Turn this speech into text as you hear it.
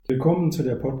Willkommen zu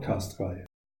der Podcast-Reihe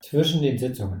Zwischen den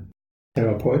Sitzungen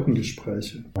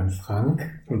Therapeutengespräche von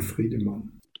Frank und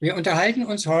Friedemann. Wir unterhalten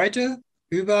uns heute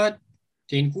über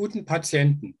den guten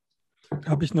Patienten.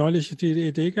 Habe ich neulich die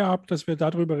Idee gehabt, dass wir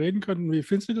darüber reden könnten. Wie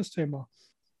findest du das Thema?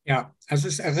 Ja, also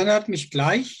es erinnert mich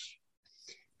gleich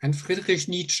an Friedrich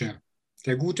Nietzsche,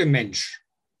 der gute Mensch.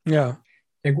 Ja.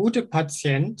 Der gute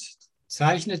Patient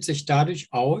zeichnet sich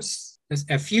dadurch aus, dass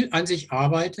er viel an sich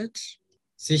arbeitet,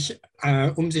 sich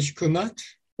um sich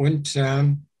kümmert und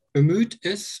bemüht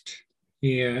ist,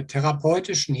 die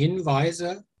therapeutischen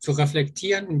Hinweise zu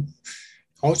reflektieren und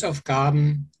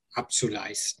Hausaufgaben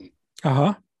abzuleisten.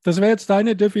 Aha, das wäre jetzt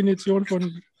deine Definition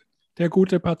von der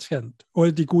gute Patient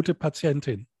oder die gute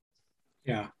Patientin.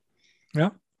 Ja.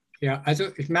 Ja? Ja,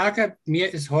 also ich merke,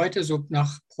 mir ist heute so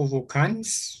nach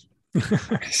Provokanz.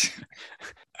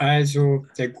 Also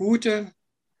der Gute,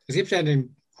 es gibt ja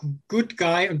den Good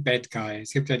Guy und Bad Guy.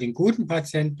 Es gibt ja den guten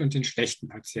Patienten und den schlechten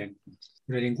Patienten.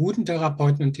 Oder den guten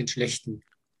Therapeuten und den schlechten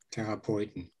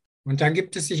Therapeuten. Und dann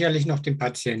gibt es sicherlich noch den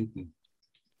Patienten.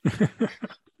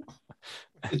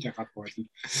 Den Therapeuten.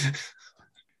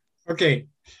 Okay,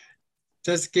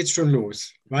 das geht schon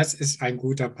los. Was ist ein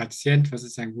guter Patient? Was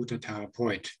ist ein guter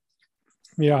Therapeut?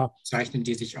 Ja. Zeichnen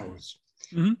die sich aus?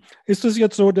 Ist es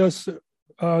jetzt so, dass,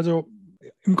 also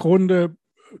im Grunde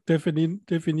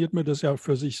definiert man das ja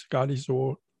für sich gar nicht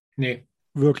so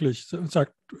wirklich.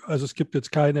 Also es gibt jetzt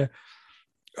keine,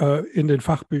 in den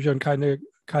Fachbüchern keine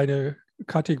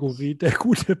Kategorie der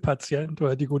gute Patient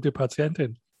oder die gute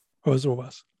Patientin oder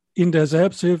sowas. In der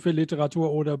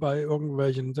Selbsthilfeliteratur oder bei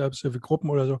irgendwelchen Selbsthilfegruppen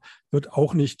oder so wird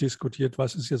auch nicht diskutiert,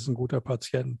 was ist jetzt ein guter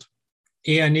Patient.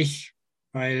 Eher nicht,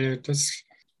 weil das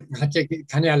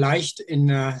kann ja leicht in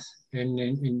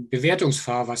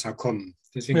Bewertungsfahrwasser kommen.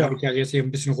 Deswegen habe ich ja jetzt hier ein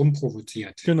bisschen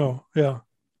rumprovoziert. Genau, ja.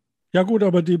 Ja gut,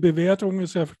 aber die Bewertung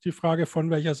ist ja die Frage, von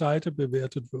welcher Seite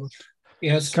bewertet wird.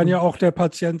 Es kann ja auch der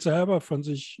Patient selber von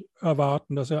sich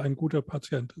erwarten, dass er ein guter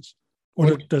Patient ist.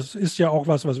 Und das ist ja auch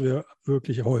was wir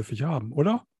wirklich häufig haben,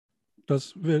 oder?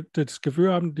 Dass wir das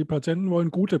Gefühl haben, die Patienten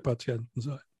wollen gute Patienten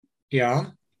sein.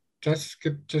 Ja, das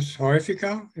gibt es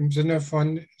häufiger im Sinne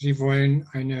von, sie wollen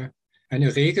eine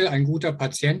Regel, ein guter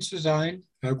Patient zu sein,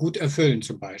 gut erfüllen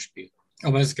zum Beispiel.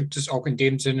 Aber es gibt es auch in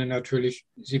dem Sinne natürlich,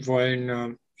 sie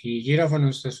wollen, wie jeder von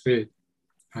uns das will,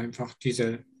 einfach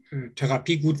diese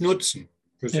Therapie gut nutzen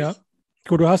für sich. Ja,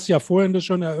 gut, du hast ja vorhin das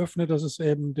schon eröffnet, dass es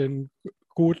eben den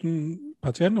guten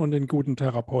Patienten und den guten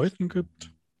Therapeuten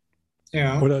gibt.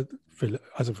 Ja. Oder,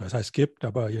 also was heißt gibt,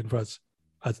 aber jedenfalls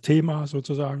als Thema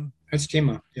sozusagen. Als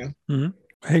Thema, ja.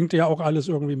 Hängt ja auch alles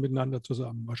irgendwie miteinander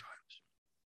zusammen wahrscheinlich.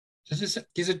 Das ist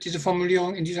diese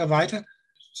Formulierung in dieser Weite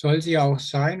soll sie ja auch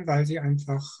sein, weil sie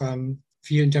einfach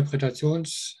viel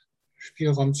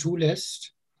Interpretationsspielraum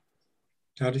zulässt,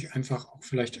 dadurch einfach auch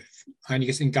vielleicht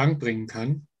einiges in Gang bringen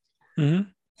kann.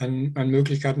 An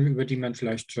Möglichkeiten, über die man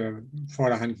vielleicht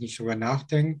vorderhand nicht drüber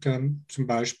nachdenkt. Zum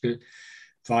Beispiel,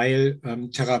 weil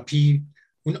Therapie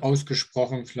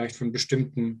unausgesprochen vielleicht von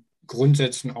bestimmten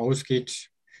Grundsätzen ausgeht,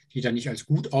 die dann nicht als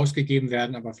gut ausgegeben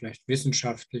werden, aber vielleicht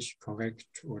wissenschaftlich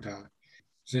korrekt oder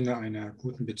im Sinne einer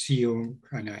guten Beziehung,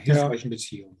 einer hilfreichen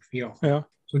Beziehung, wie auch. Ja.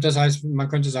 So, das heißt, man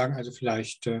könnte sagen, also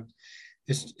vielleicht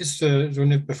ist so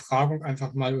eine Befragung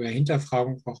einfach mal oder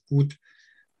Hinterfragung auch gut,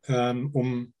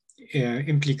 um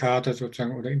Implikate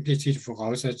sozusagen oder implizite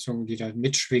Voraussetzungen, die da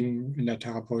mitschwingen in der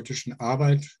therapeutischen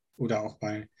Arbeit oder auch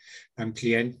beim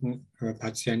Klienten,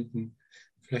 Patienten,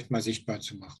 vielleicht mal sichtbar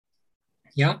zu machen.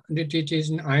 Ja,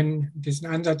 diesen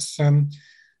Ansatz,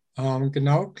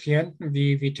 genau, Klienten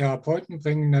wie Therapeuten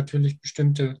bringen natürlich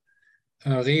bestimmte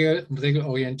Regeln und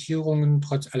Regelorientierungen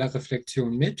trotz aller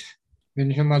Reflexion mit.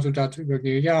 Wenn ich nochmal so dazu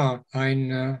übergehe, ja,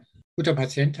 ein guter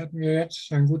Patient hatten wir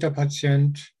jetzt, ein guter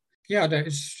Patient, ja, der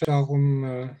ist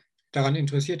daran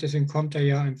interessiert, deswegen kommt er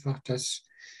ja einfach, dass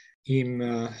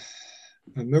ihm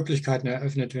Möglichkeiten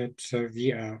eröffnet wird, wie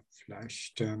er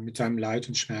vielleicht mit seinem Leid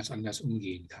und Schmerz anders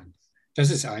umgehen kann. Das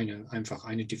ist einfach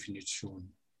eine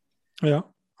Definition.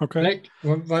 Ja, okay. Vielleicht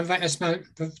wollen wir erstmal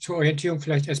zur Orientierung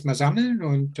vielleicht erstmal sammeln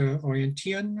und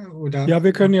orientieren? Oder? Ja,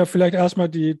 wir können ja vielleicht erstmal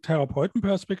die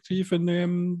Therapeutenperspektive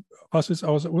nehmen. Was ist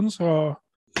aus unserer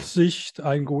Sicht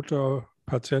ein guter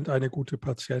Patient, eine gute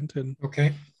Patientin?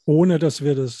 Okay. Ohne dass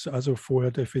wir das also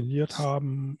vorher definiert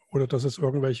haben oder dass es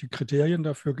irgendwelche Kriterien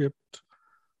dafür gibt,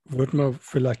 wird man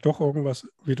vielleicht doch irgendwas,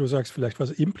 wie du sagst, vielleicht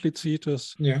was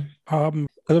Implizites haben.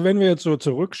 Also wenn wir jetzt so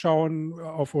zurückschauen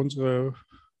auf unsere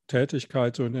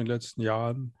Tätigkeit so in den letzten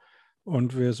Jahren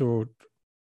und wir so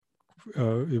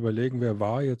überlegen, wer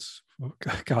war jetzt,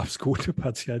 gab es gute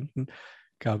Patienten,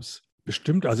 gab es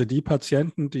bestimmt, also die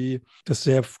Patienten, die das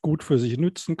sehr gut für sich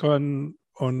nützen können,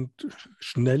 und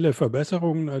schnelle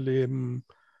Verbesserungen erleben,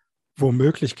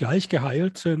 womöglich gleich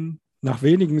geheilt sind, nach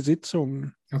wenigen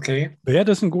Sitzungen. Okay. Wäre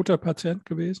das ein guter Patient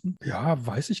gewesen? Ja,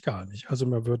 weiß ich gar nicht. Also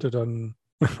man würde dann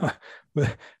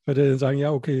sagen,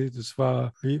 ja, okay, das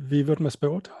war, wie würden wir es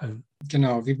beurteilen?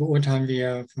 Genau, wie beurteilen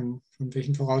wir, von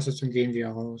welchen Voraussetzungen gehen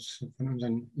wir aus, in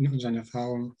unseren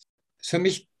Erfahrungen? Das ist für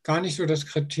mich gar nicht so das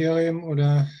Kriterium,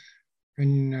 oder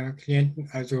wenn Klienten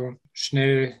also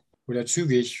schnell oder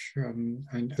zügig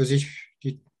für sich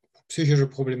die psychische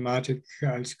Problematik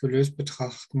als gelöst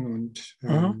betrachten und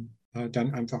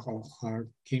dann einfach auch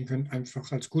gehen können,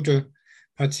 einfach als gute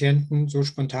Patienten so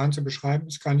spontan zu beschreiben,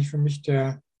 ist gar nicht für mich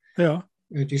der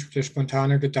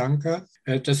spontane Gedanke.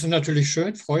 Das ist natürlich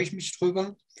schön, freue ich mich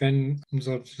drüber, wenn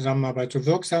unsere Zusammenarbeit so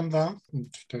wirksam war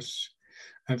und das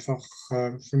einfach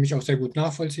für mich auch sehr gut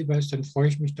nachvollziehbar ist, dann freue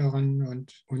ich mich daran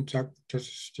und sage, dass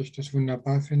ich das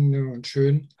wunderbar finde und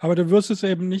schön. Aber du wirst es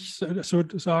eben nicht so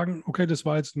sagen, okay, das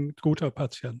war jetzt ein guter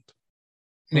Patient.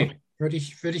 Nee, würde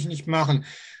ich nicht machen.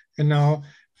 Genau.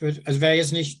 Also wäre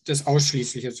jetzt nicht das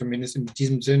Ausschließliche, zumindest in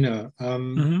diesem Sinne.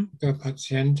 Der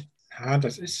Patient, ja,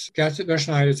 das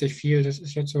überschneidet sich viel. Das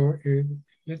ist jetzt so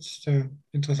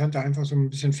interessanter, einfach so ein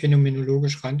bisschen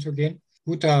phänomenologisch ranzugehen.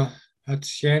 Guter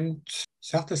Patient, ich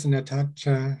sage das in der Tat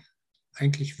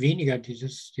eigentlich weniger,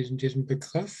 diesen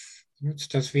Begriff,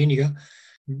 nutzt das weniger.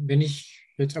 Wenn ich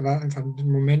jetzt aber einfach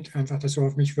einen Moment einfach das so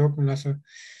auf mich wirken lasse,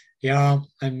 ja,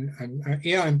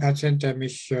 eher ein Patient, der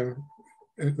mich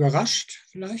überrascht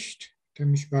vielleicht,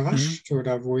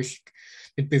 oder wo ich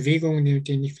mit Bewegungen, mit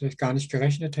denen ich vielleicht gar nicht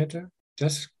gerechnet hätte.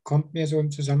 Das kommt mir so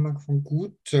im Zusammenhang von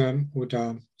gut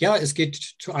oder ja, es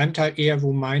geht zu einem Teil eher,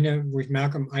 wo ich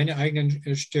merke, meine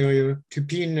eigenen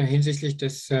Stereotypien hinsichtlich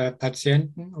des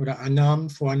Patienten oder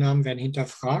Annahmen, Vornamen werden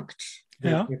hinterfragt.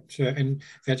 Ja.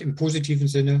 Wird im positiven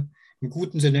Sinne, im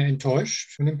guten Sinne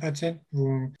enttäuscht von dem Patienten,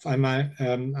 wo auf einmal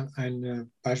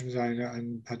beispielsweise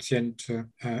ein Patient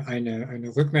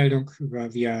eine Rückmeldung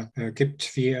über, wie er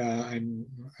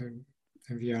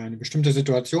eine bestimmte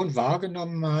Situation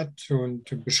wahrgenommen hat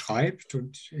und beschreibt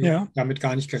und damit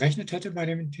gar nicht gerechnet hätte bei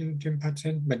dem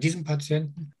Patienten, bei diesem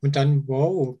Patienten. Und dann,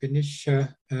 wow, bin ich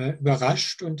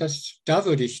überrascht und da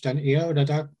würde ich dann eher, oder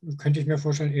da könnte ich mir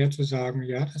vorstellen, eher zu sagen,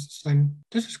 ja, das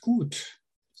ist gut.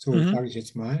 So sage ich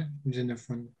jetzt mal, im Sinne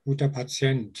von guter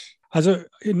Patient. Also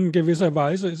in gewisser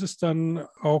Weise ist es dann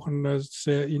auch eine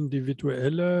sehr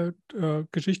individuelle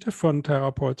Geschichte von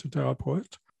Therapeut zu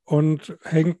Therapeut und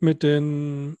hängt mit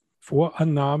den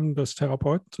Vorannahmen des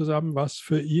Therapeuten zusammen, was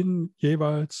für ihn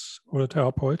jeweils, oder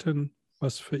Therapeutin,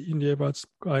 was für ihn jeweils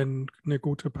eine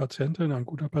gute Patientin, ein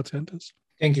guter Patient ist.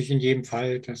 Denke ich in jedem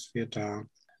Fall, dass wir da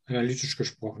analytisch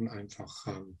gesprochen einfach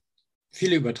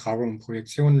viele Übertragungen und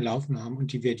Projektionen laufen haben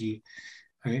und die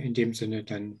in dem Sinne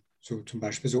dann so zum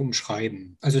Beispiel so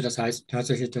umschreiben. Also das heißt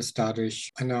tatsächlich, dass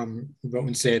dadurch Annahmen über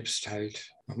uns selbst halt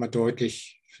nochmal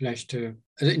deutlich vielleicht,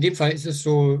 also in dem Fall ist es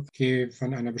so, ich gehe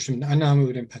von einer bestimmten Annahme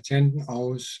über den Patienten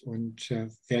aus und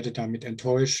werde damit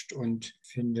enttäuscht und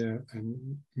werde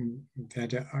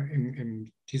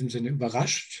in diesem Sinne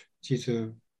überrascht.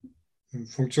 Diese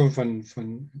Funktion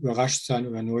von überrascht sein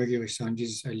oder neugierig sein,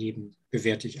 dieses Erleben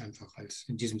bewerte ich einfach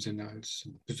in diesem Sinne als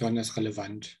besonders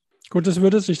relevant. Gut, das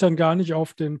würde sich dann gar nicht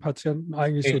auf den Patienten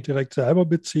eigentlich so direkt selber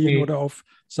beziehen oder auf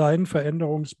seinen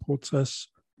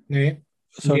Veränderungsprozess. Nee,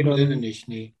 in dem Sinne nicht,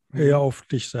 nee. Eher auf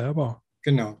dich selber.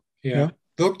 Genau, ja.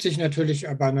 Wirkt sich natürlich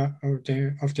aber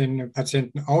auf den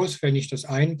Patienten aus, wenn ich das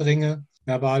einbringe,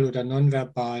 verbal oder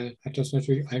nonverbal, hat das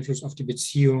natürlich Einfluss auf die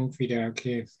Beziehung, wie der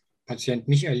Patient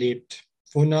mich erlebt.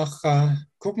 Wonach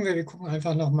gucken wir? Wir gucken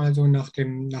einfach nochmal so nach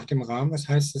dem Rahmen. Was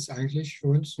heißt das eigentlich für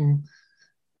uns,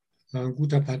 ein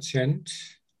guter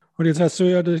Patient? Und jetzt hast du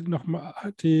ja nochmal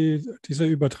diese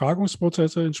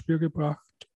Übertragungsprozesse ins Spiel gebracht,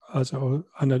 also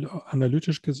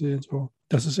analytisch gesehen so.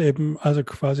 Dass es eben also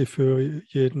quasi für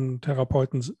jeden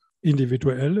Therapeuten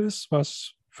individuell ist,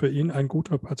 was für ihn ein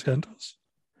guter Patient ist.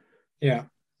 Ja.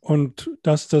 Und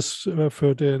dass das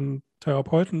für den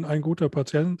Therapeuten ein guter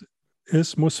Patient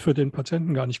ist, muss für den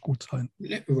Patienten gar nicht gut sein.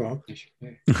 Nee, überhaupt nicht.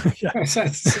 Nee. Ja.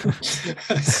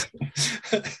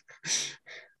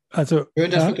 Also,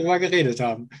 schön, dass wir darüber geredet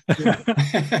haben.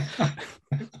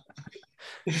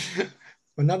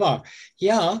 Wunderbar.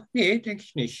 Ja, nee, denke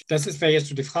ich nicht. Wäre jetzt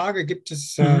so die Frage, gibt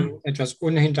es etwas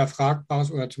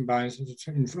Unhinterfragbares oder zum Beispiel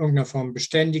in irgendeiner Form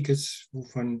Beständiges,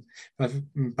 wovon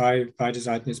beide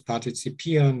Seiten jetzt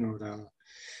partizipieren oder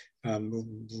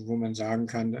wo man sagen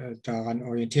kann, daran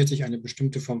orientiert sich eine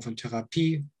bestimmte Form von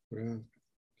Therapie oder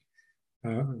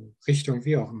Richtung,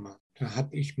 wie auch immer. Da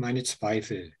habe ich meine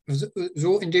Zweifel. Also,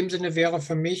 so in dem Sinne wäre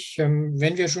für mich,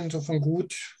 wenn wir schon so von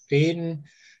gut reden,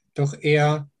 doch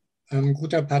eher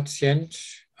guter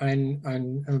Patient,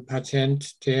 ein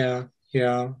Patient, der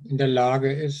ja in der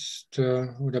Lage ist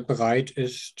oder bereit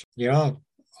ist, ja,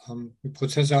 die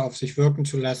Prozesse auf sich wirken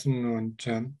zu lassen und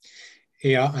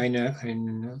eher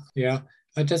ja,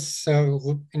 das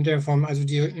in der Form, also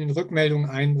die in Rückmeldungen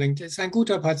einbringt, ist ein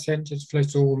guter Patient, jetzt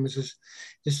vielleicht so rum ist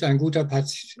ein guter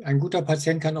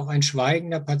Patient kann auch ein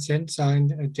schweigender Patient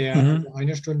sein, der also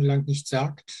eine Stunde lang nichts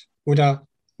sagt oder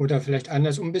vielleicht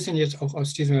anders, um ein bisschen jetzt auch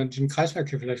aus diesem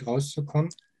Kreisverkehr vielleicht rauszukommen.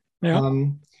 Ja.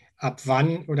 Ab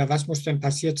wann oder was muss denn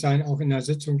passiert sein, auch in der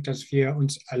Sitzung, dass wir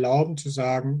uns erlauben zu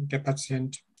sagen, der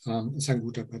Patient ist ein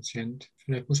guter Patient.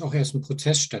 Vielleicht muss auch erst ein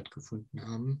Prozess stattgefunden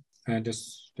haben,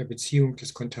 der Beziehung,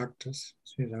 des Kontaktes.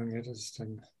 Dass wir sagen, ja, das ist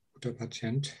ein guter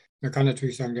Patient. Man kann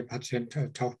natürlich sagen, der Patient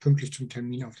taucht pünktlich zum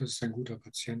Termin auf, das ist ein guter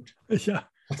Patient. Ja,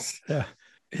 ja.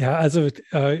 Ja, also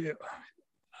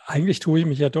eigentlich tue ich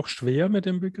mich ja doch schwer mit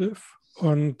dem Begriff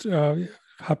und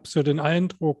habe so den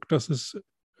Eindruck, dass es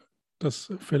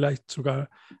das vielleicht sogar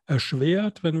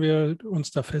erschwert, wenn wir uns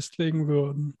da festlegen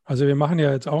würden. Also wir machen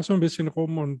ja jetzt auch so ein bisschen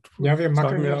rum und ja, wir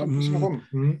sagen ja ein bisschen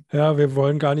rum. Ja, wir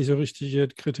wollen gar nicht so richtige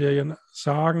Kriterien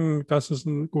sagen, das ist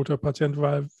ein guter Patient,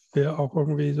 weil wir auch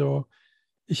irgendwie so,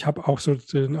 ich habe auch so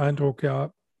den Eindruck,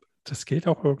 ja, das geht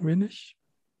auch irgendwie nicht.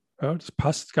 Ja, das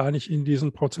passt gar nicht in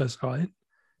diesen Prozess rein.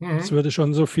 Es würde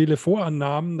schon so viele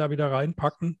Vorannahmen da wieder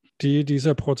reinpacken, die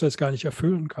dieser Prozess gar nicht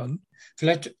erfüllen kann.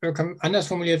 Vielleicht anders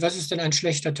formuliert, was ist denn ein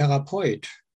schlechter Therapeut?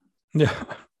 Ja,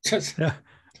 ja.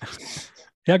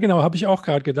 Ja, genau, habe ich auch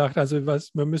gerade gedacht. Also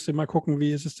man müsste mal gucken,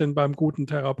 wie ist es denn beim guten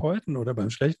Therapeuten oder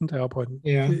beim schlechten Therapeuten?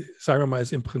 Ja. Sagen wir mal,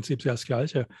 ist im Prinzip das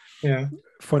Gleiche Ja.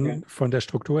 von der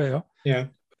Struktur her.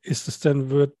 Ja. Ist es denn,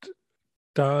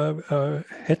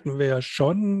 hätten wir ja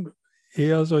schon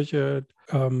eher solche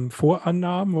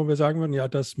Vorannahmen, wo wir sagen würden, ja,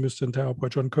 das müsste ein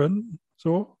Therapeut schon können.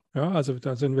 So, ja, also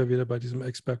da sind wir wieder bei diesem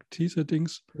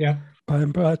Expertise-Dings. Ja.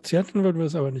 Beim Patienten würden wir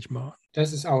es aber nicht machen.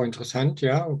 Das ist auch interessant,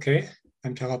 ja, okay.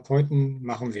 Beim Therapeuten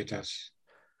machen wir das.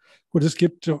 Gut, es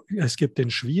gibt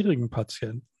den schwierigen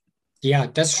Patienten. Ja,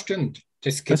 das stimmt.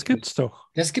 Das gibt es doch.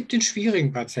 Das gibt den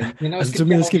schwierigen Patienten. Genau, also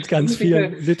zumindest gibt es ganz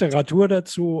viel Literatur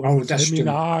dazu und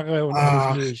Seminare und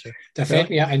alles Mögliche. Da fällt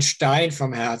mir ein Stein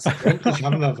vom Herzen. Endlich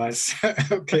haben wir was.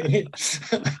 Okay.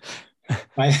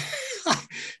 Weil,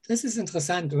 das ist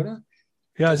interessant, oder?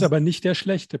 Ja, ist aber nicht der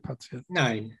schlechte Patient.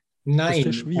 Nein. Das ist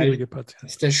der schwierige Patient.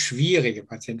 Das ist der schwierige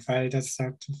Patient, weil das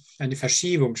eine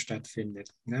Verschiebung stattfindet.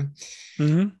 Ne?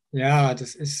 Ja,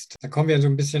 da kommen wir so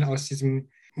ein bisschen aus diesem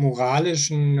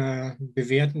moralischen,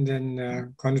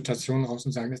 bewertenden Konnotationen raus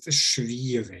und sagen, das ist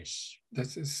schwierig.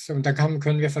 Und da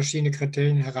können wir verschiedene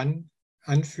Kriterien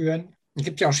anführen. Es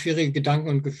gibt ja auch schwierige Gedanken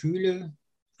und Gefühle.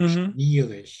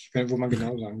 Schwierig, wo man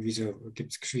genau sagen, wieso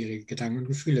gibt es schwierige Gedanken und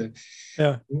Gefühle.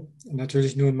 Ja.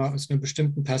 Natürlich nur mal aus einer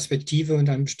bestimmten Perspektive und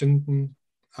einer bestimmten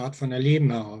Art von Erleben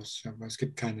heraus. Aber es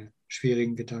gibt keine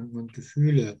schwierigen Gedanken und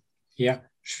Gefühle. Ja,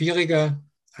 schwierige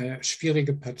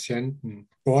Patienten,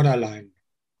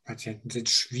 Borderline-Patienten sind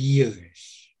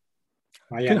schwierig.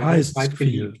 War ja lange Zeit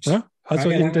beliebt. Ne? Also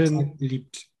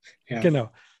beliebt. Ja.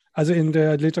 Genau. Also in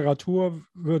der Literatur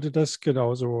würde das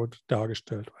genauso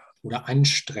dargestellt werden. Oder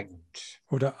anstrengend.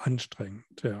 Oder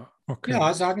anstrengend, ja. Okay.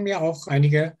 Ja, sagen mir auch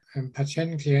einige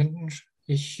Patienten, Klienten.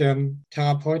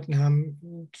 Therapeuten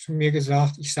haben zu mir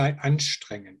gesagt, ich sei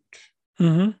anstrengend.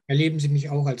 Erleben Sie mich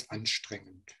auch als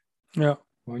anstrengend? Ja.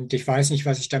 Und ich weiß nicht,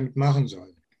 was ich damit machen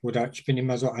soll. Oder ich bin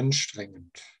immer so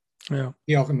anstrengend. Ja.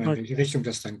 Wie auch immer, in welche Richtung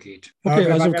das dann geht. Okay,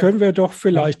 also können wir doch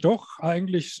vielleicht doch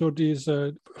eigentlich so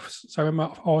diese, sagen wir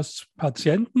mal, aus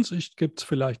Patientensicht gibt es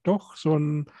vielleicht doch so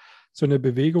eine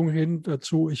Bewegung hin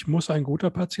dazu, ich muss ein guter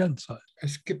Patient sein.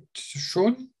 Es gibt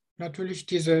schon natürlich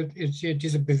diese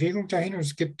Bewegung dahin und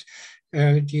es gibt,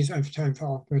 die ist einfach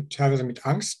auch teilweise mit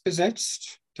Angst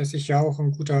besetzt, dass ich ja auch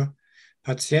ein guter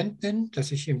Patient bin,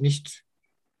 dass ich eben nicht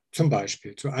zum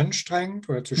Beispiel zu anstrengend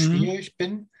oder zu schwierig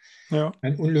bin. Ja.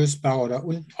 Ein unlösbarer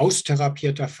oder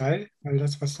austherapierter Fall, weil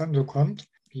das, was dann so kommt,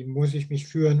 wie muss ich mich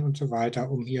führen und so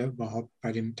weiter, um hier überhaupt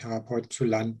bei dem Therapeuten zu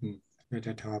landen, mit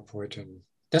der Therapeutin.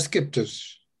 Das gibt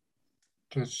es.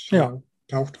 Das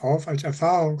taucht auf als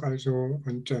Erfahrung. Also,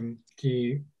 und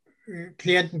die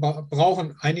Klienten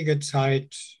brauchen einige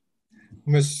Zeit,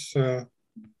 um es,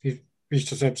 wie ich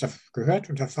das selbst gehört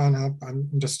und erfahren habe,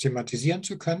 um das thematisieren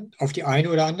zu können, auf die eine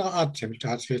oder andere Art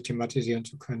thematisieren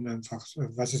zu können, einfach,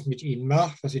 was es mit ihnen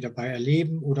macht, was sie dabei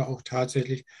erleben oder auch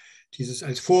tatsächlich dieses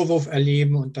als Vorwurf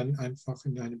erleben und dann einfach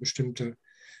in eine bestimmte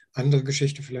andere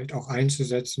Geschichte vielleicht auch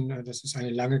einzusetzen. Das ist eine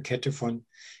lange Kette von,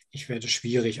 ich werde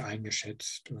schwierig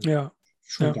eingeschätzt. Und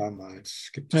Schon damals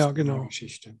gibt es Ja, eine genau.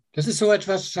 Geschichte. Das ist so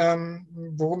etwas,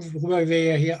 worüber wir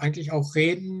ja hier eigentlich auch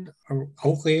reden,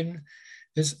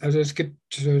 ist, also es gibt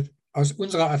aus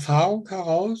unserer Erfahrung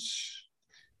heraus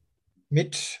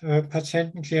mit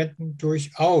Patienten, Klienten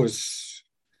durchaus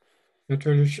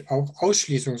natürlich auch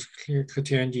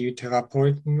Ausschließungskriterien, die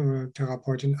Therapeuten oder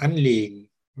Therapeutinnen anlegen.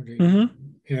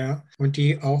 Ja, und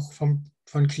die auch von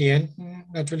Klienten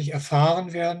natürlich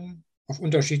erfahren werden, auf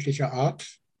unterschiedliche Art.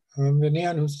 Wir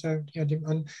nähern uns da ja dem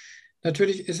an.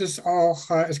 Natürlich ist es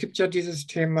auch, es gibt ja dieses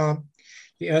Thema,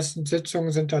 die ersten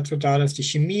Sitzungen sind dazu da, dass die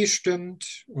Chemie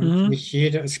stimmt und nicht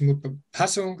jede,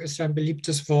 Passung ist ja ein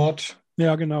beliebtes Wort.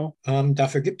 Ja, genau.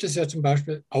 Dafür gibt es ja zum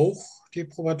Beispiel auch die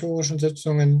probatorischen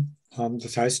Sitzungen.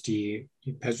 Das heißt, die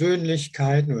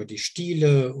Persönlichkeiten oder die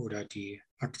Stile oder die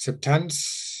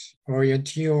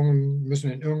Akzeptanzorientierungen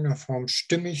müssen in irgendeiner Form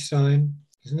stimmig sein.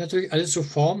 Das sind natürlich alles so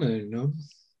Formeln, ne,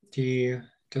 die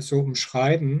das so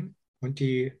umschreiben und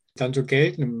die dann so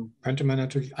gelten, könnte man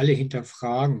natürlich alle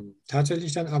hinterfragen.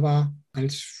 Tatsächlich dann aber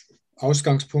als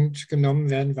Ausgangspunkt genommen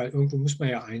werden, weil irgendwo muss man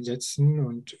ja einsetzen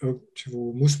und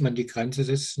irgendwo muss man die Grenze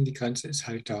setzen. Die Grenze ist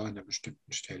halt da an einer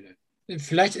bestimmten Stelle.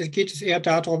 Vielleicht geht es eher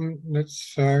darum,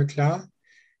 dass, klar,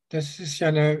 das ist ja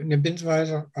eine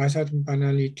Binsenweisheit und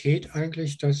Banalität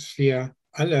eigentlich, dass wir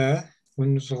alle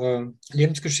unsere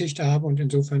Lebensgeschichte haben und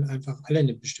insofern einfach alle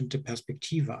eine bestimmte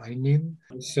Perspektive einnehmen.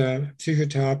 Dass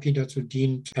Psychotherapie dazu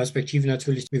dient, Perspektive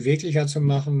natürlich beweglicher zu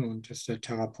machen und dass der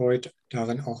Therapeut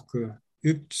darin auch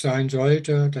geübt sein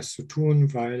sollte, das zu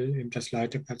tun, weil eben das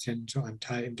Leid der Patienten zu einem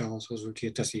Teil eben daraus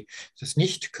resultiert, dass sie das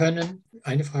nicht können.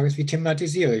 Eine Frage ist, wie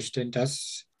thematisiere ich denn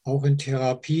das auch in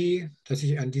Therapie, dass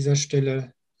ich an dieser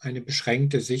Stelle eine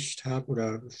beschränkte Sicht habe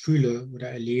oder fühle oder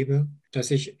erlebe, dass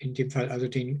ich in dem Fall also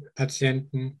den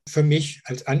Patienten für mich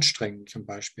als anstrengend zum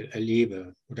Beispiel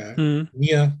erlebe oder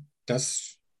mir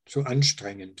das zu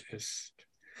anstrengend ist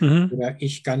oder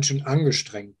ich ganz schön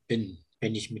angestrengt bin,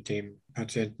 wenn ich mit dem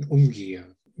Patienten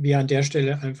umgehe. Wir an der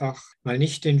Stelle einfach mal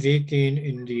nicht den Weg gehen,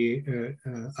 in die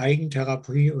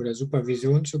Eigentherapie oder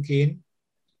Supervision zu gehen,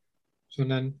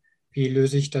 sondern wie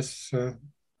löse ich das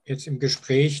jetzt im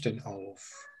Gespräch denn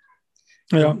auf?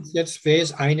 Ja. Ich will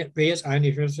das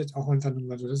jetzt auch einfach nur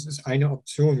mal so, das ist eine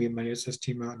Option, wie man jetzt das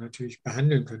Thema natürlich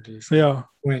behandeln könnte. Ja,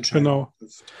 genau.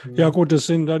 Ja, Ja. gut, das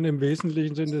sind dann im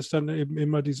Wesentlichen sind es dann eben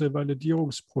immer diese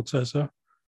Validierungsprozesse,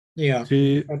 Ja,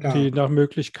 die nach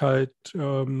Möglichkeit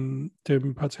dem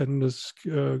Patienten das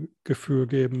Gefühl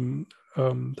geben,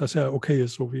 dass er okay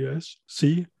ist, so wie er ist.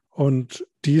 Und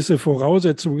diese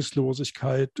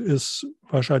Voraussetzungslosigkeit ist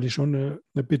wahrscheinlich schon eine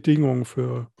Bedingung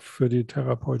für die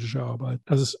therapeutische Arbeit.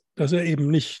 Dass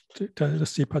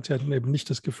die Patienten eben nicht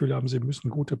das Gefühl haben, sie müssen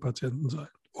gute Patienten sein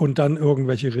und dann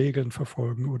irgendwelche Regeln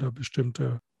verfolgen oder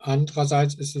bestimmte.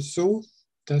 Andererseits ist es so,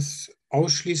 dass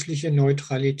ausschließliche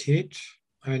Neutralität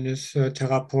eines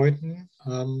Therapeuten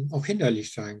auch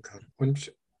hinderlich sein kann.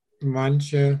 Und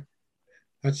manche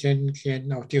Patienten,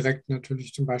 Klienten auch direkt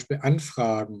natürlich zum Beispiel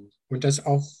anfragen und das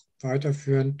auch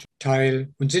weiterführend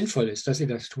Teil und sinnvoll ist, dass sie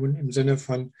das tun im Sinne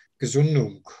von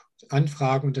Gesundung,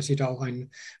 anfragen und dass sie da auch eine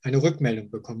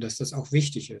Rückmeldung bekommen, dass das auch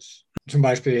wichtig ist. Zum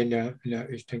Beispiel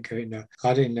ich denke,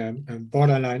 gerade in der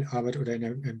Borderline-Arbeit oder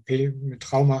in der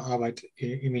Traumaarbeit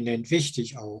eminent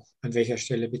wichtig auch. An welcher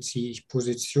Stelle beziehe ich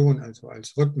Position, also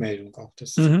als Rückmeldung, auch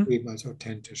das zu geben als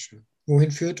authentische.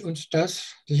 Wohin führt uns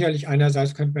das? Sicherlich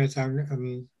einerseits könnte man jetzt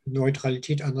sagen,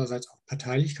 Neutralität, andererseits auch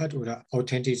Parteilichkeit oder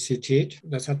Authentizität.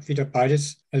 Das hat wieder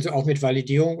beides, also auch mit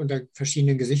Validierung unter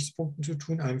verschiedenen Gesichtspunkten zu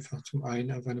tun. Einfach zum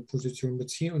einen einfach eine Position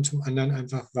beziehen und zum anderen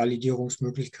einfach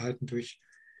Validierungsmöglichkeiten durch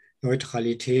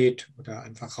Neutralität oder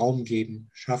einfach Raum geben,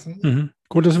 schaffen.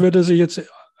 Gut, das würde sich jetzt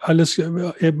alles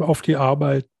eben auf die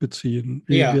Arbeit beziehen,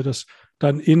 wie wir das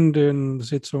dann in den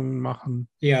Sitzungen machen,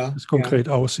 wie es konkret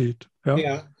aussieht.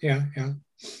 Ja.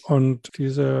 Und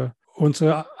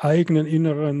unsere eigenen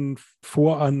inneren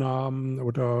Vorannahmen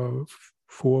oder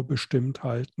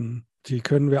Vorbestimmtheiten, die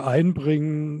können wir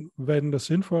einbringen, wenn das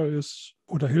sinnvoll ist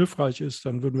oder hilfreich ist,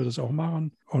 dann würden wir das auch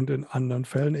machen und in anderen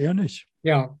Fällen eher nicht.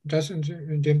 Ja, das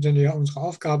in dem Sinne ja unsere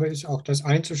Aufgabe ist, auch das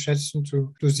einzuschätzen,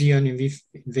 zu dosieren, in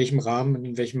welchem Rahmen und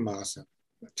in welchem Maße.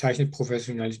 Zeichnet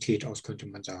Professionalität aus, könnte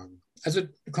man sagen. Also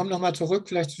komm nochmal zurück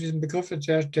vielleicht zu diesem Begriff,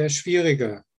 der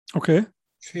schwierige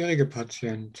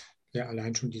Patient. Ja,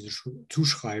 allein schon diese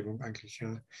Zuschreibung eigentlich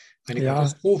ja eine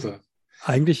Katastrophe.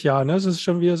 Eigentlich ja, ne? Es ist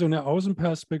schon wieder so eine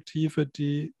Außenperspektive,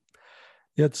 die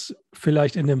jetzt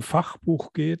vielleicht in dem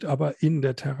Fachbuch geht, aber in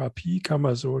der Therapie kann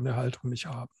man so eine Haltung nicht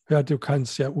haben. Ja, du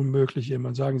kannst ja unmöglich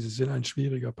jemand sagen, sie sind ein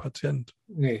schwieriger Patient.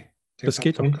 Nee, das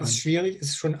geht doch gar nicht. Ist schwierig,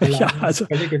 ist schon allein ja, also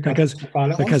da kannst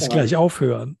du gleich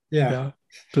aufhören. Ja.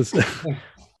 Das, Ja.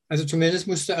 Also zumindest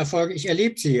musste erfolgen, ich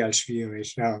erlebe sie als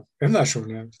schwierig. Ja, wenn wir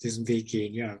schon diesen Weg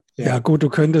gehen, ja. ja gut, du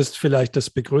könntest vielleicht das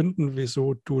begründen,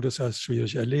 wieso du das als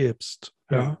schwierig erlebst.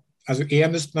 Ja. Also eher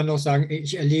müsste man noch sagen,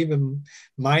 ich erlebe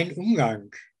meinen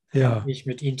Umgang, wenn Ja, ich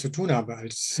mit ihnen zu tun habe,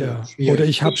 als ja. Oder schwierig.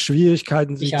 ich habe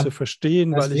Schwierigkeiten, Ich sie zu habe,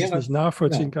 verstehen, das weil ich es nicht wäre,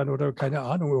 nachvollziehen genau, kann oder keine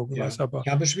Ahnung irgendwas. ja, Aber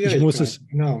ich habe ich muss es Schwierigkeiten,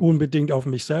 genau, unbedingt auf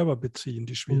mich selber beziehen,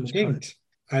 die Schwierigkeit. unbedingt.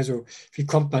 Also, wie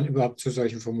kommt man überhaupt zu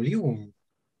solchen Formulierungen?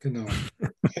 Genau.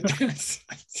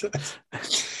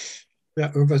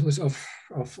 Ja, irgendwas muss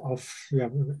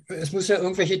ja, es muss ja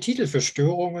irgendwelche Titel für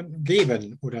Störungen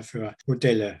geben oder für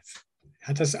Modelle.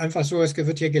 Hat das einfach so, es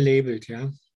wird hier gelabelt,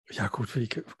 ja? Ja gut,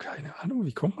 keine Ahnung,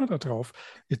 wie kommt man da drauf?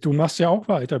 Du machst ja auch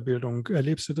Weiterbildung.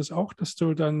 Erlebst du das auch, dass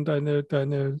du dann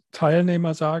deine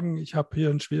Teilnehmer sagen, ich habe hier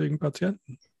einen schwierigen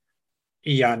Patienten?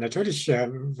 Ja, natürlich,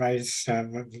 weil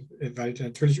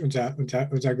natürlich unser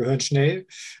Gehirn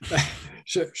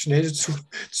schnelle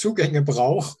Zugänge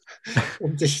braucht,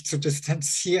 um sich zu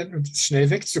distanzieren und es schnell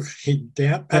wegzukriegen. Der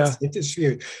Ja, Patient ist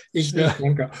schwierig. Ich ja. nicht,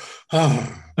 danke. Ah,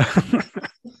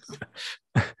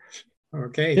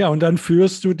 okay. Ja, und dann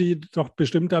führst du die doch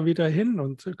bestimmt da wieder hin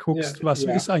und Ja, guckst, was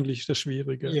ja, ist eigentlich das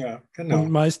Schwierige? ja, Und genau.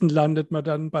 meistens landet man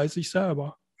dann bei sich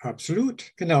selber.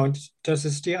 Absolut, genau. Und das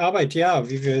ist die Arbeit, ja,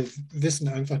 wie wir wissen,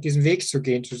 einfach diesen Weg zu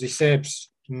gehen zu sich selbst.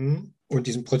 Und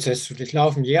diesen Prozess zu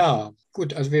durchlaufen. Ja,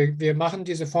 gut, also wir machen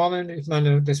diese Formeln. Ich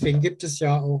meine, deswegen gibt es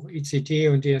ja auch ICT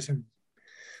und DSM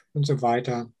und so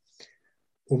weiter,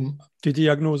 um, Die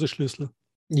Diagnoseschlüssel.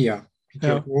 ja, die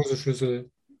Ja, Diagnoseschlüssel.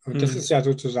 Und das hm. ist ja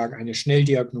sozusagen eine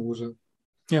Schnelldiagnose.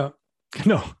 Ja,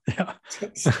 genau. Ja.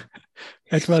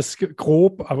 Etwas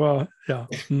grob, aber ja.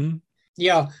 Hm.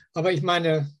 Ja, aber ich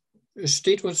meine, es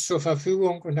steht uns zur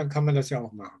Verfügung und dann kann man das ja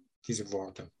auch machen, diese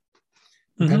Worte.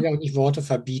 Man kann Mhm. ja auch nicht Worte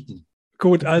verbieten.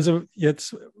 Gut, also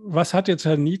jetzt, was hat jetzt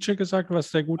Herr Nietzsche gesagt, was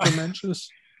der gute Mensch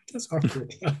ist? Das ist auch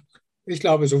gut. Ja. Ich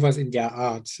glaube, sowas in der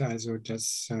Art, also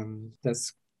das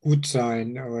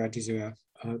Gutsein oder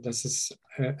dass es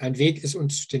ein Weg ist,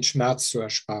 uns den Schmerz zu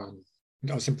ersparen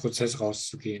und aus dem Prozess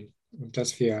rauszugehen. Und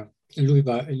dass wir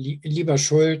lieber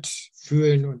Schuld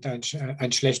fühlen und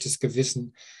ein schlechtes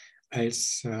Gewissen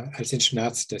als den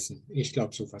Schmerz dessen. Ich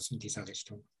glaube, sowas in dieser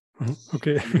Richtung.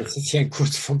 Okay. Das ist hier ein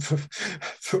Kurzform für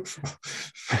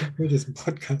diesen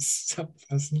Podcast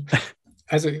zusammenfassen.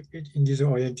 Also in dieser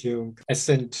Orientierung. Es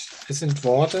sind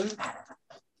Worte,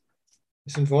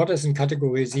 es sind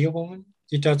Kategorisierungen,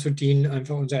 die dazu dienen,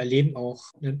 einfach unser Erleben auch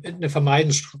eine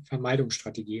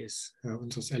Vermeidungsstrategie ist,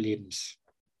 unseres Erlebens.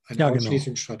 Eine Ja, genau.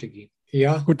 Ausschließungsstrategie.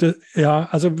 Ja, Gut, ja,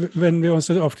 also wenn wir uns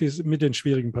das mit den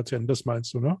schwierigen Patienten, das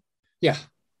meinst du, ne? ja,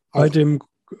 Bei auch. dem,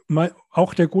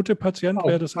 auch der gute Patient,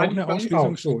 wäre Auch, das auch meine ich, eine meine ich auch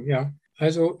Ausschließung, so, ja.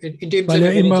 Also in dem weil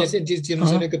er Sinne, wenn es immer, jetzt in diesem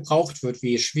Sinne aha, gebraucht wird,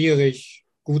 wie schwierig,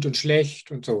 gut und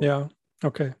schlecht und so. ja,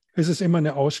 okay. Es ist immer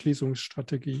eine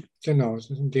Ausschließungsstrategie. Genau, es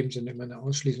ist in dem Sinne immer eine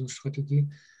Ausschließungsstrategie.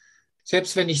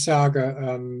 Selbst wenn ich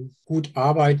sage, gut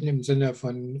arbeiten im Sinne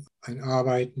von ein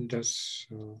Arbeiten, das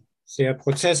sehr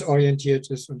prozessorientiert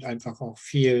ist und einfach auch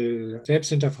viel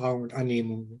Selbsthinterfragung und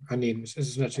annehmen ist, ist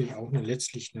es natürlich auch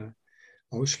letztlich eine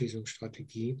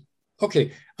Ausschließungsstrategie.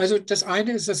 Okay, also das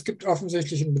eine ist, es gibt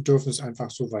offensichtlich ein Bedürfnis,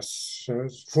 einfach sowas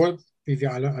wie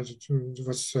wir alle, also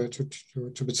sowas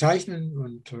zu bezeichnen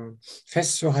und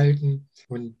festzuhalten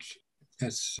und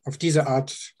es auf diese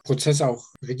Art Prozesse auch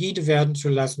rigide werden zu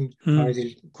lassen, weil Hm.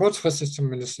 sie kurzfristig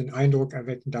zumindest den Eindruck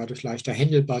erwecken, dadurch leichter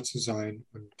handelbar zu sein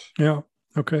und Ja,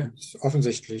 okay.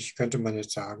 offensichtlich, könnte man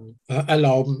jetzt sagen,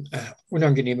 erlauben,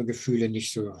 unangenehme Gefühle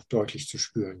nicht so deutlich zu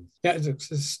spüren. Ja, also es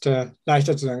ist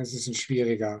leichter zu sagen, es ist ein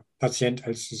schwieriger Patient,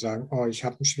 als zu sagen, oh, ich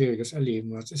habe ein schwieriges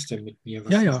Erleben, was ist denn mit mir?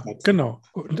 Was Ja, ist ja, genau.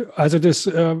 Und also das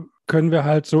können wir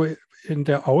halt so in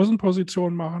der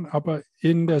Außenposition machen, aber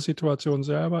in der Situation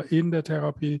selber, in der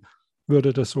Therapie,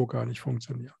 würde das so gar nicht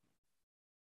funktionieren,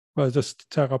 weil das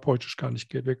therapeutisch gar nicht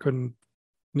geht. Wir können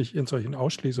nicht in solchen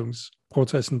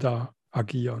Ausschließungsprozessen da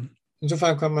agieren.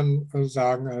 Insofern kann man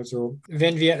sagen, also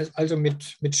wenn wir es also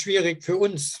mit schwierig für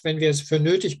uns, wenn wir es für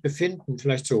nötig befinden,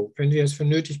 vielleicht so, wenn wir es für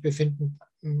nötig befinden,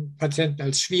 Patienten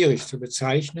als schwierig zu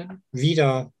bezeichnen,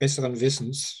 wieder besseren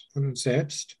Wissens von uns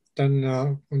selbst,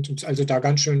 dann und uns also da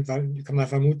ganz schön, kann man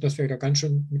vermuten, dass wir da ganz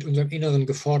schön mit unserem Inneren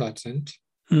gefordert sind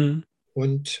Mhm.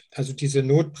 und also diese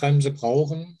Notbremse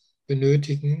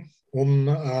benötigen, um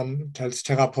als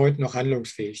Therapeut noch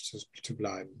handlungsfähig zu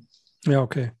bleiben. Ja,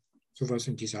 okay. Sowas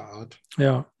in dieser Art.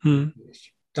 Ja. Mhm.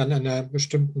 Dann an einer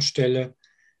bestimmten Stelle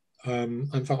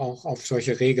einfach auch auf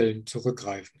solche Regeln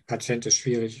zurückgreifen. Patient ist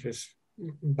schwierig, es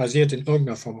basiert in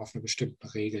irgendeiner Form auf einer bestimmten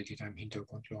Regel, die da im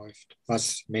Hintergrund läuft.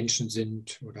 Was Menschen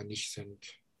sind oder nicht sind.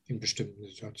 in bestimmten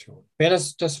Situationen.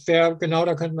 Das wäre genau,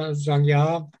 da könnte man also sagen,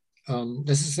 ja,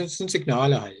 das sind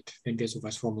Signale halt, wenn wir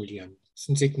sowas formulieren. Das ist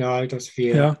ein Signal, dass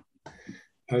wir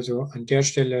also an der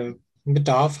Stelle einen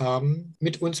Bedarf haben,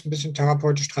 mit uns ein bisschen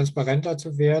therapeutisch transparenter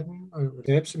zu werden, also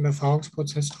selbst im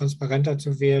Erfahrungsprozess transparenter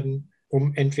zu werden,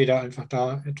 um entweder einfach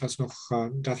da etwas noch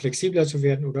da flexibler zu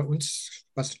werden oder uns,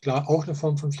 was klar auch eine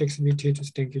Form von Flexibilität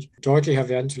ist, denke ich, deutlicher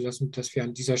werden zu lassen, dass wir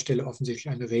an dieser Stelle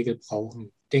offensichtlich eine Regel brauchen.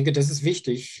 Ich denke, das ist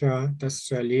wichtig, das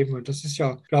zu erleben. Und das ist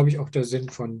ja, glaube ich, auch der Sinn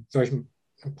von solchen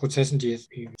Prozessen, die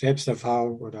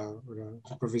Selbsterfahrung oder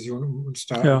Supervision, um uns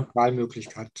da eine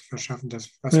Wahlmöglichkeit verschaffen,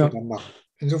 das, was wir dann machen.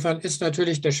 Insofern ist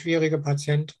natürlich der schwierige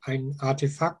Patient ein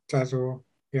Artefakt, also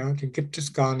ja, den gibt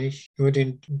es gar nicht. Nur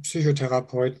den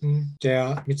Psychotherapeuten,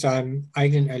 der mit seinem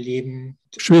eigenen Erleben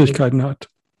Schwierigkeiten hat.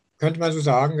 Könnte man so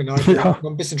sagen, genau. Ich will noch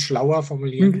ein bisschen schlauer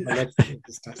formulieren, aber letztlich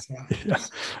ist das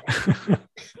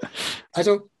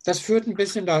Also das führt ein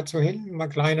bisschen dazu hin, mal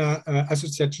kleiner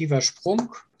assoziativer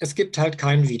Sprung. Es gibt halt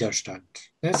keinen Widerstand.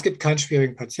 Es gibt keinen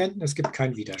schwierigen Patienten, es gibt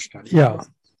keinen Widerstand. Ja.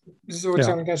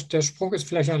 Sozusagen der Sprung ist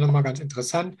vielleicht auch nochmal ganz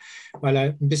interessant, weil er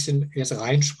ein bisschen jetzt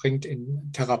reinspringt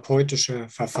in therapeutische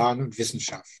Verfahren und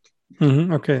Wissenschaft.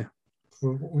 Okay.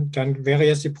 Und dann wäre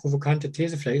jetzt die provokante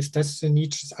These, vielleicht ist das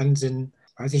Nietzsches Ansinnen,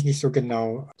 weiß ich nicht so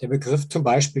genau. Der Begriff zum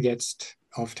Beispiel jetzt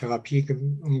auf Therapie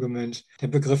umgemünzt, der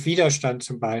Begriff Widerstand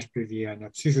zum Beispiel, wie er in der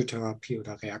Psychotherapie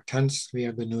oder Reaktanz, wie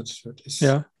er benutzt wird, ist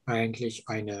eigentlich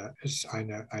eine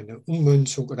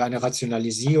Ummünzung oder eine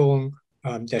Rationalisierung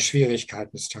der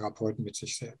Schwierigkeiten des Therapeuten mit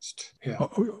sich selbst. Ja.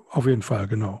 Auf jeden Fall,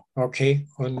 genau. Okay.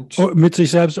 Und mit sich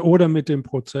selbst oder mit dem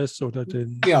Prozess oder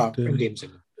in dem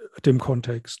Sinne. Dem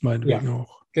Kontext, meinetwegen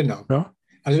auch. Genau. Ja?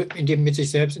 Also mit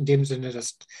sich selbst in dem Sinne,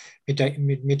 dass mit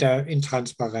der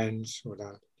Intransparenz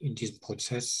oder in diesem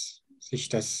Prozess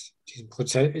sich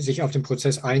auf den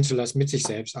Prozess einzulassen, mit sich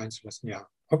selbst einzulassen. Ja.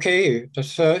 Okay,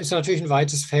 das ist natürlich ein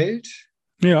weites Feld.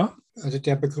 Ja. Also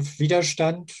der Begriff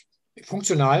Widerstand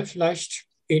funktional vielleicht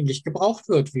ähnlich gebraucht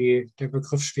wird wie der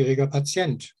Begriff schwieriger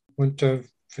Patient und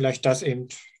vielleicht das eben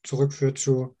zurückführt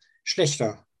zu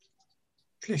schlechter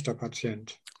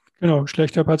Patient. Genau,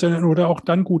 schlechter Patient oder auch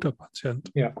dann guter Patient.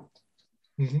 Ja.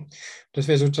 Dass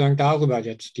wir sozusagen darüber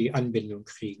jetzt die Anbindung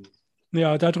kriegen.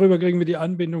 Ja, darüber kriegen wir die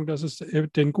Anbindung, dass es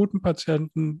den guten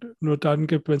Patienten nur dann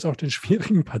gibt, wenn es auch den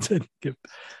schwierigen Patienten gibt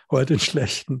oder den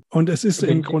schlechten. Und es ist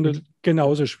im Grunde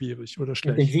genauso schwierig oder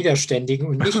schlecht. Den widerständigen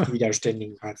und nicht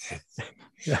widerständigen Patienten.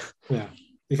 Ja.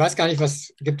 Ich weiß gar nicht,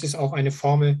 gibt es auch eine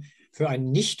Formel für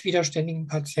einen nicht widerständigen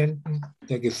Patienten?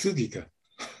 Der Gefügige.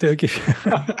 Der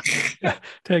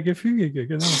Gefügige,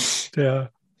 genau.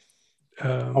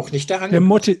 Auch nicht der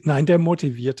andere. Der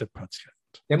motivierte Patient.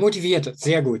 Der motivierte,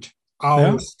 sehr gut.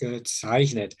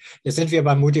 Ausgezeichnet. Jetzt sind wir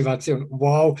bei Motivation.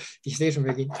 Wow, ich sehe schon,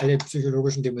 wir gehen alle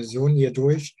psychologischen Dimensionen hier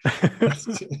durch.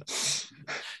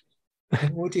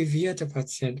 Der motivierte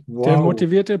Patient. Wow. Der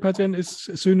motivierte Patient ist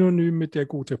synonym mit der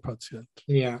gute Patient.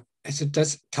 Ja, also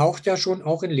das taucht ja schon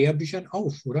auch in Lehrbüchern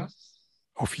auf, oder?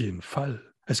 Auf jeden Fall.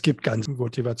 Es gibt ganze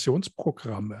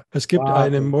Motivationsprogramme. Es gibt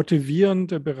eine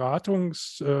motivierende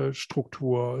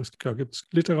Beratungsstruktur. Da gibt es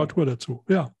Literatur dazu.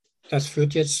 Ja. Das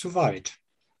führt jetzt zu weit.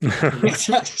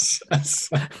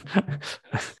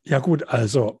 Ja gut,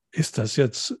 also ist das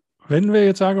jetzt, wenn wir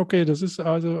jetzt sagen, okay, das ist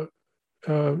also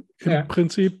im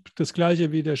Prinzip das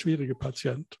Gleiche wie der schwierige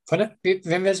Patient.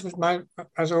 Wenn wir es mal,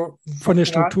 also von der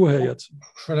Struktur her jetzt.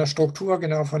 Von der Struktur,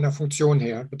 genau, von der Funktion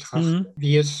her betrachten,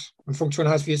 und Funktion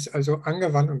heißt, wie es also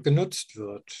angewandt und genutzt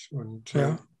wird und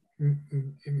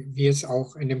wie es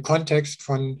auch in dem Kontext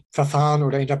von Verfahren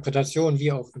oder Interpretationen,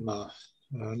 wie auch immer,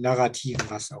 Narrativen,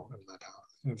 was auch immer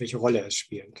welche Rolle es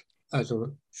spielt.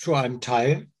 Also zu einem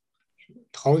Teil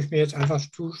traue ich mir jetzt einfach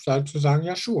zu sagen,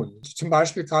 ja schon. Zum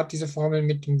Beispiel gerade diese Formel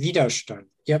mit dem Widerstand.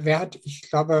 Ja, ich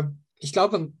glaube,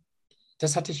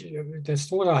 der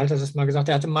Stoder hat das mal gesagt,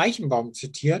 er hatte Meichenbaum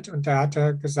zitiert und er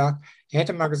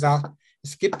hätte mal gesagt,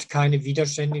 es gibt keine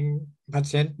widerständigen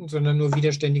Patienten, sondern nur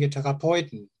widerständige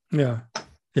Therapeuten. Ja,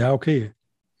 okay.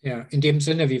 Ja, in dem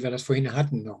Sinne, wie wir das vorhin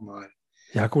hatten nochmal.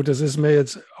 Ja gut, das ist mir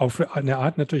jetzt auf eine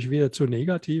Art natürlich wieder zu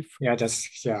negativ. Ja,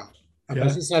 aber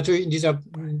es ist natürlich soll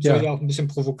ja auch ein bisschen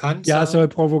provokant sein. Ja, es soll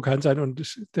provokant sein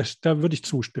und da würde ich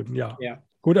zustimmen, ja.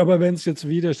 Gut, aber wenn es jetzt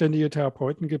widerständige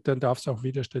Therapeuten gibt, dann darf es auch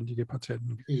widerständige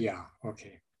Patienten geben. Ja,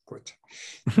 okay, gut.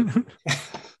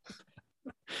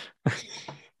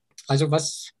 Also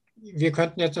wir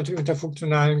könnten jetzt natürlich unter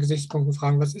funktionalen Gesichtspunkten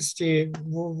fragen,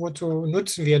 wozu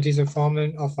nutzen wir diese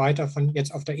Formeln auch weiter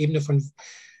jetzt auf der Ebene von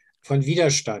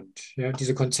Widerstand,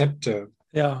 diese Konzepte.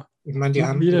 Ja. Ich meine, die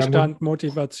haben Widerstand,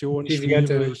 Motivation,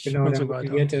 schwierig genau, und der so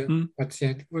weiter. Motivierte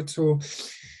Patient. Wozu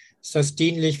ist das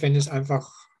dienlich, wenn es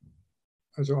einfach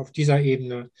also auf dieser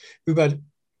Ebene,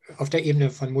 auf der Ebene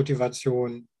von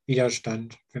Motivation,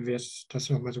 Widerstand, wenn wir das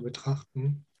nochmal so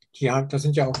betrachten. Das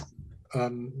sind ja auch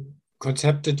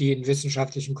Konzepte, die in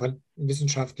wissenschaftlichen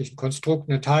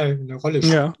Konstrukten eine Rolle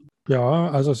spielen. Ja,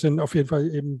 also es sind auf jeden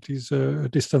Fall eben diese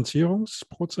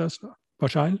Distanzierungsprozesse,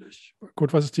 wahrscheinlich.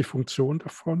 Gut, was ist die Funktion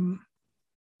davon?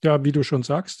 Ja, wie du schon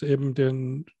sagst, eben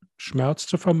den Schmerz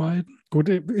zu vermeiden. Gut,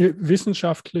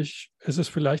 wissenschaftlich ist es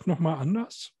vielleicht nochmal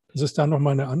anders, dass es da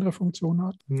nochmal eine andere Funktion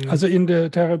hat. Also in der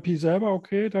Therapie selber,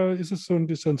 okay, da ist es so ein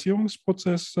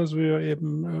Distanzierungsprozess, dass wir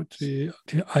eben die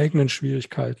eigenen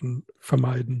Schwierigkeiten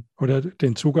vermeiden oder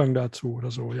den Zugang dazu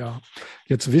oder so, ja.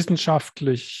 Jetzt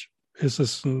wissenschaftlich ist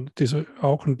es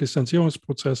auch ein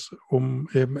Distanzierungsprozess, um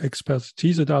eben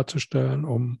Expertise darzustellen,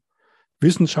 um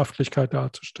Wissenschaftlichkeit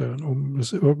darzustellen, um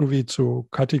es irgendwie zu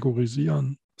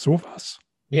kategorisieren. Sowas.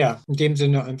 Ja, in dem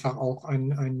Sinne einfach auch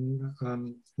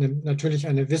natürlich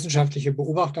eine wissenschaftliche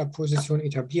Beobachterposition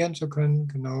etablieren zu können,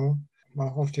 genau,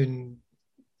 auch auf den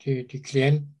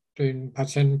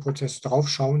Patientenprozess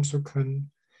draufschauen zu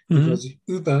können, über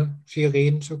sie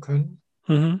reden zu können.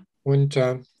 Und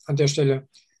an der Stelle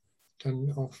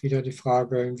dann auch wieder die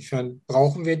Frage, inwiefern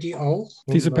brauchen wir die auch?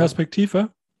 Diese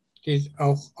Perspektive?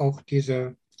 Auch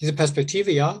diese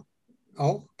Perspektive, ja,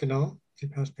 auch, genau, die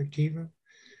Perspektive.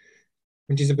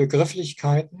 Und diese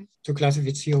Begrifflichkeiten zur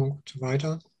Klassifizierung und so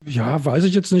weiter. Ja, weiß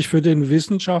ich jetzt nicht, für den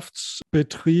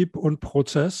Wissenschaftsbetrieb und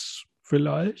Prozess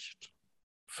vielleicht.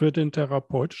 Für den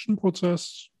therapeutischen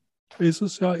Prozess ist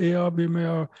es ja eher, wie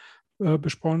wir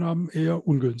besprochen haben, eher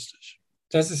ungünstig.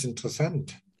 Das ist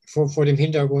interessant. Vor dem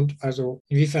Hintergrund, also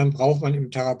inwiefern braucht man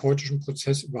im therapeutischen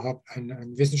Prozess überhaupt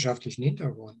einen wissenschaftlichen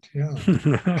Hintergrund? Ja.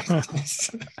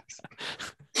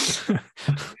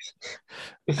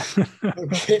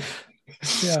 Okay.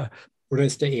 Ja. Oder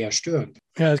ist der eher störend?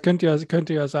 Ja, es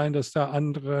könnte ja sein, dass da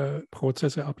andere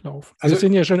Prozesse ablaufen. Also, wir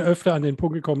sind ja schon öfter an den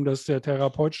Punkt gekommen, dass der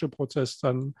therapeutische Prozess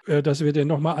dann, dass wir den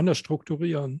nochmal anders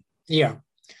strukturieren. Ja,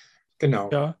 genau.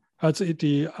 Ja, als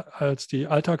die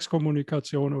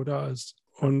Alltagskommunikation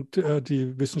und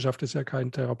die Wissenschaft ist ja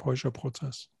kein therapeutischer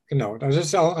Prozess. Genau, das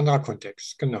ist ja auch ein anderer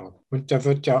Kontext, genau. Und da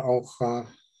wird ja auch,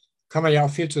 kann man ja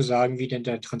auch viel zu sagen, wie denn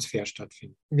der Transfer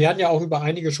stattfindet. Wir hatten ja auch über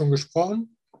einige schon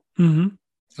gesprochen.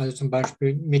 Also zum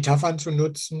Beispiel Metaphern zu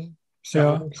nutzen, ist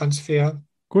ja auch ein Transfer.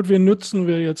 Gut, wie nutzen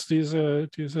wir jetzt diese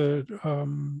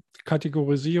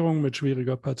Kategorisierung mit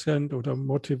schwieriger Patient oder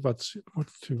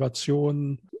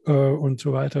Motivation und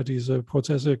so weiter, diese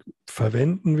Prozesse,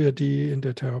 verwenden wir die in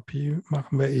der Therapie?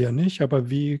 Machen wir eher nicht, aber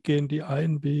wie gehen die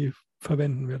ein? Wie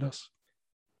verwenden wir das?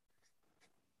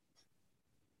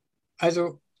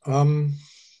 Also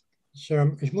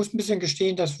ich muss ein bisschen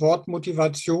gestehen, das Wort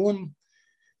Motivation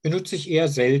benutze ich eher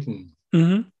selten.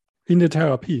 In der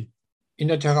Therapie? In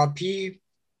der Therapie.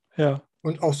 Ja.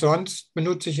 Und auch sonst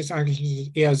benutze ich es eigentlich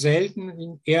eher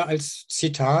selten, eher als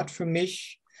Zitat für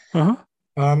mich,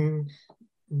 weil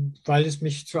es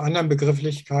mich zu anderen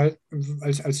Begrifflichkeiten,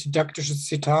 als didaktisches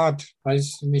Zitat, weil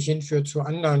es mich hinführt zu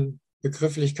anderen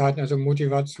Begrifflichkeiten. Also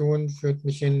Motivation führt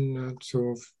mich hin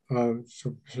zu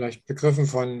vielleicht Begriffen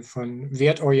von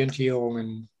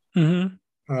Wertorientierungen.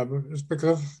 Das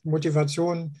Begriff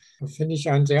Motivation finde ich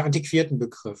einen sehr antiquierten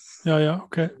Begriff. Ja,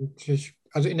 okay.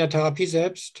 Also in der Therapie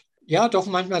selbst, ja, doch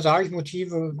manchmal sage ich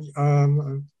Motive,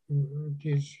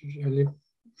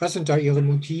 was sind da Ihre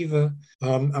Motive?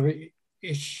 Aber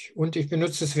ich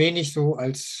benutze es wenig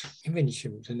wenig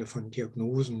im Sinne von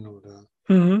Diagnosen oder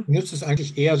ich benutze es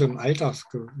eigentlich eher so im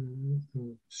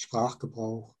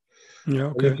Alltagssprachgebrauch.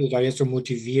 Ja, okay. Da jetzt so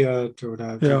motiviert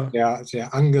oder sehr,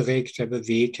 sehr angeregt, sehr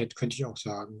bewegt, könnte ich auch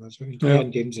sagen. Also eher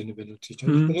in dem Sinne benutze ich das.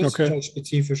 Ich benutze es als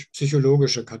spezifisch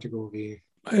psychologische Kategorie.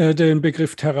 Den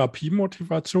Begriff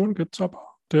Therapiemotivation gibt es aber.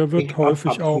 Der wird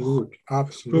häufig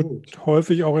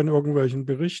auch in irgendwelchen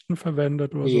Berichten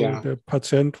verwendet oder so. Der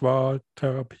Patient war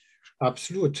Therapie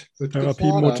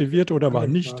motiviert oder war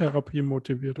nicht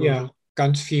therapiemotiviert. Ja,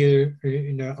 ganz viel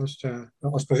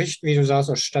aus Berichten, wie du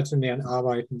sagst, aus stationären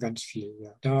Arbeiten, ganz viel.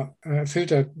 Ja. Da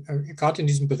erfüllt er gerade in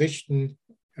diesen Berichten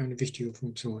eine wichtige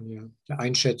Funktion, ja. Der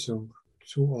Einschätzung.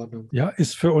 Zuordnung. Ja,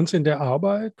 ist für uns in der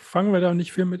Arbeit, fangen wir da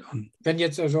nicht viel mit an. Wenn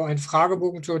jetzt also ein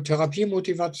Fragebogen zur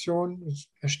Therapiemotivation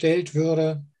erstellt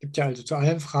würde, gibt ja also zu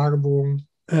allen Fragebogen.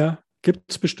 Ja,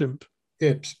 gibt es bestimmt.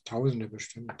 Gibt es Tausende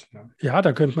bestimmt, ja. Ja,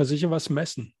 da könnte man sicher was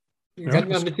messen. Kann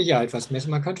man mit Sicherheit was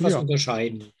messen. Man könnte was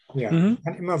unterscheiden. Ja, man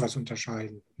kann immer was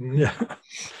unterscheiden. Ja.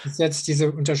 Ist jetzt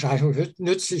diese Unterscheidung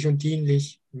nützlich und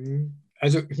dienlich?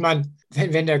 Also ich meine,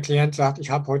 wenn der Klient sagt, ich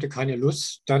habe heute keine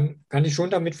Lust, dann kann ich schon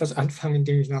damit was anfangen,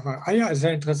 indem ich nachfrage, ja, ist ja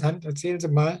interessant, erzählen Sie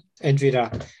mal. Entweder,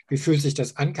 wie fühlt sich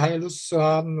das an, keine Lust zu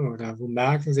haben, oder wo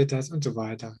merken Sie das und so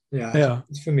weiter. Ja, also Ja,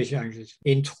 das ist für mich eigentlich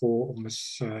Intro, um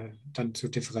es dann zu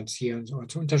differenzieren oder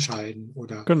zu unterscheiden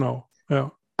oder genau.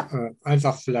 Ja,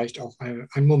 einfach vielleicht auch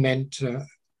einen Moment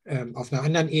auf einer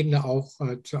anderen Ebene auch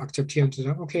zu akzeptieren und zu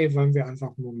sagen, okay, wollen wir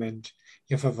einfach einen Moment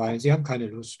hier verweilen. Sie haben keine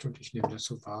Lust und ich nehme das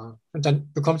so wahr. Und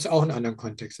dann bekommt es auch einen anderen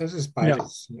Kontext. Es ist ja,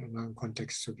 beides, einen anderen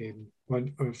Kontext zu geben.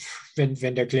 Und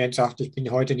wenn der Klient sagt, ich bin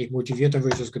heute nicht motiviert, dann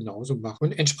würde ich das genauso machen.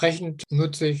 Und entsprechend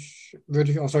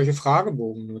würde ich auch solche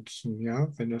Fragebogen nutzen, ja,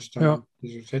 wenn das ja, dann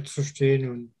diese Sätze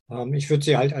stehen. Und ich würde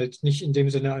sie halt als nicht in dem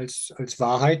Sinne als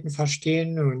Wahrheiten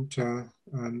verstehen und dann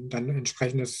ein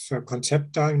entsprechendes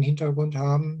Konzept da im Hintergrund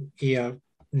haben. Eher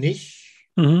nicht,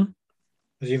 mhm.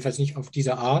 also jedenfalls nicht auf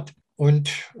diese Art.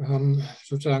 Und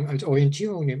sozusagen als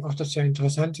Orientierung nehmen. Ach, das ist ja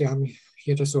interessant. Sie haben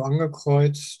hier das so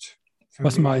angekreuzt.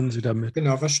 Was meinen Sie damit?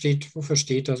 Genau, wofür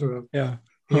steht das oder Ja,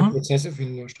 welche aha. Prozesse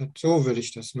finden da statt? So würde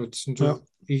ich das nutzen, Ja, so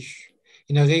wie ich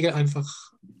in der Regel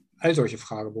einfach all solche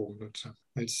Fragebogen nutze,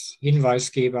 als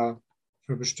Hinweisgeber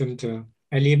für bestimmte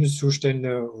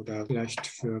Erlebenszustände oder vielleicht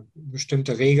für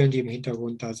bestimmte Regeln, die im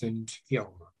Hintergrund da sind, wie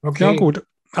auch immer. ja, Okay, gut.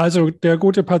 Also der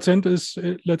gute Patient ist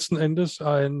letzten Endes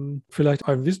vielleicht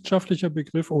ein wissenschaftlicher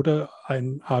Begriff oder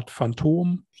eine Art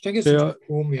Phantom, ich denke, es ist ein der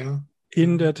Symptom, ja.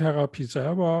 in der Therapie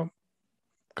selber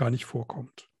gar nicht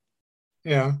vorkommt.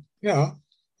 Ja, ja,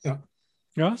 ja,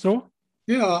 Ja, so?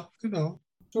 ja, genau.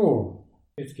 So,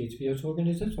 jetzt geht's wieder zurück in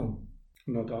die Sitzung.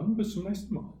 Na dann, bis zum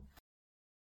nächsten Mal.